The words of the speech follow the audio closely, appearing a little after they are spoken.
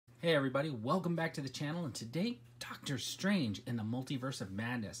Hey everybody, welcome back to the channel, and today, Doctor Strange in the Multiverse of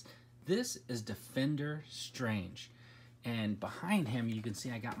Madness. This is Defender Strange, and behind him you can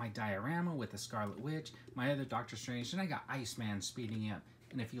see I got my diorama with the Scarlett Witch, my other Doctor Strange, and I got Iceman speeding up,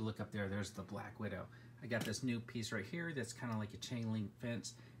 and if you look up there, there's the Black Widow. I got this new piece right here that's kind of like a chain link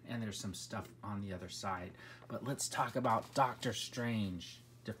fence, and there's some stuff on the other side. But let's talk about Doctor Strange,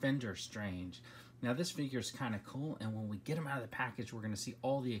 Defender Strange. Now this figure is kind of cool, and when we get him out of the package, we're going to see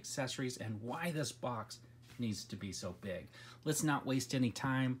all the accessories and why this box needs to be so big. Let's not waste any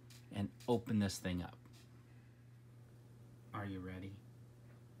time and open this thing up. Are you ready?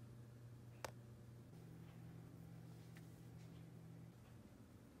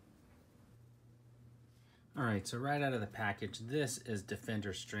 Alright, so right out of the package, this is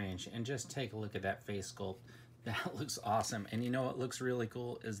Defender Strange, and just take a look at that face sculpt. That looks awesome, and you know what looks really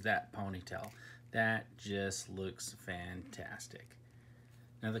cool is that ponytail. That just looks fantastic.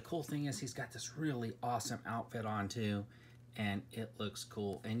 Now the cool thing is he's got this really awesome outfit on too, and it looks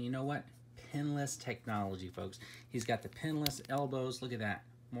cool. And you know what? Pinless technology, folks. He's got the pinless elbows. Look at that.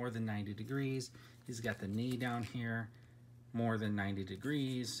 More than 90 degrees. He's got the knee down here. More than 90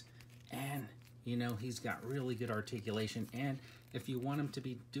 degrees. And, you know, he's got really good articulation. And if you want him to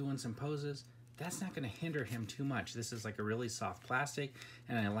be doing some poses, that's not going to hinder him too much. This is like a really soft plastic,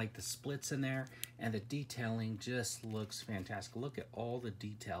 and I like the splits in there, and the detailing just looks fantastic. Look at all the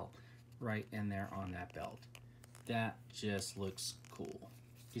detail right in there on that belt. That just looks cool.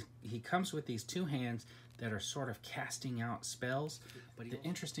 He comes with these two hands that are sort of casting out spells, but the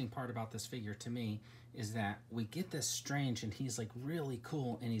interesting part about this figure to me is that we get this Strange, and he's like really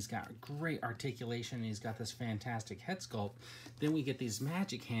cool, and he's got great articulation, and he's got this fantastic head sculpt. Then we get these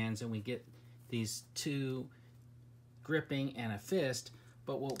magic hands, and we get these two gripping and a fist,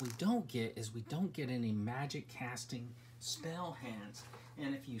 but what we don't get is we don't get any magic casting spell hands.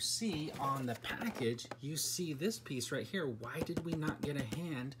 And if you see on the package, you see this piece right here. Why did we not get a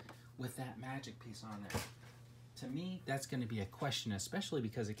hand with that magic piece on there? To me, that's going to be a question, especially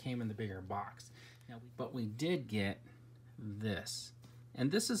because it came in the bigger box. But we did get this.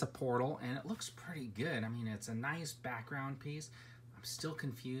 And this is a portal, and it looks pretty good. I mean, it's a nice background piece. I'm still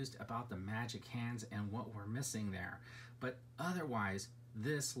confused about the magic hands and what we're missing there. But otherwise,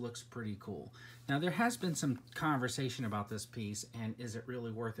 this looks pretty cool. Now, there has been some conversation about this piece, and is it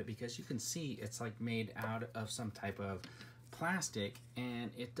really worth it? Because you can see it's like made out of some type of plastic,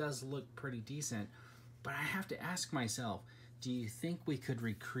 and it does look pretty decent. But I have to ask myself, do you think we could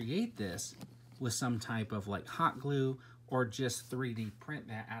recreate this with some type of like hot glue, or just 3D print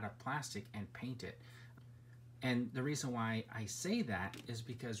that out of plastic and paint it? And the reason why I say that is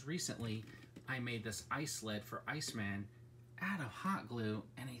because recently I made this ice sled for Iceman out of hot glue,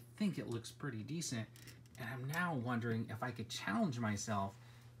 and I think it looks pretty decent. And I'm now wondering if I could challenge myself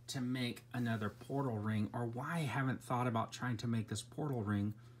to make another portal ring, or why I haven't thought about trying to make this portal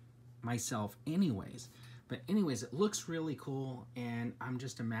ring myself anyways. But anyways, it looks really cool, and I'm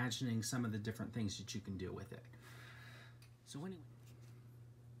just imagining some of the different things that you can do with it. So anyway.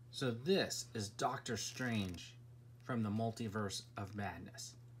 So this is Doctor Strange from the Multiverse of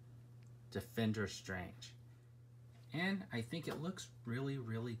Madness, Defender Strange. And I think it looks really,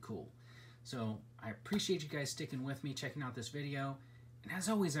 really cool. So I appreciate you guys sticking with me, checking out this video. And as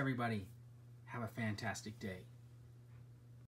always, everybody, have a fantastic day.